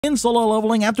In solo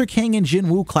leveling, after Kang and Jin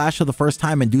Woo clash for the first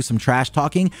time and do some trash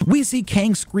talking, we see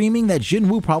Kang screaming that Jin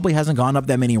Woo probably hasn't gone up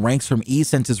that many ranks from E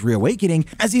since his reawakening,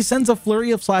 as he sends a flurry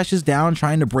of slashes down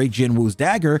trying to break Jin Woo's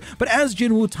dagger. But as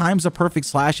Jin Woo times a perfect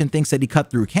slash and thinks that he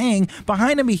cut through Kang,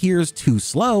 behind him he hears too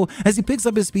slow as he picks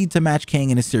up his speed to match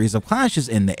Kang in a series of clashes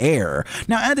in the air.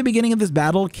 Now at the beginning of this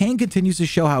battle, Kang continues to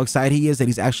show how excited he is that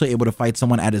he's actually able to fight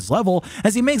someone at his level,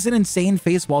 as he makes an insane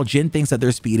face while Jin thinks that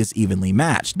their speed is evenly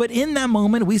matched. But in that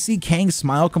moment, we see Kang's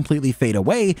smile completely fade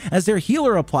away as their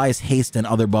healer applies haste and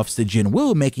other buffs to Jin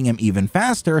Woo, making him even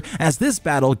faster as this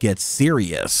battle gets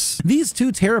serious. These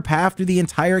two tear a path through the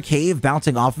entire cave,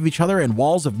 bouncing off of each other and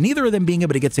walls, of neither of them being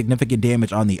able to get significant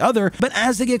damage on the other. But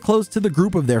as they get close to the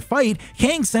group of their fight,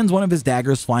 Kang sends one of his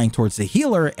daggers flying towards the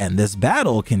healer, and this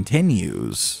battle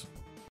continues.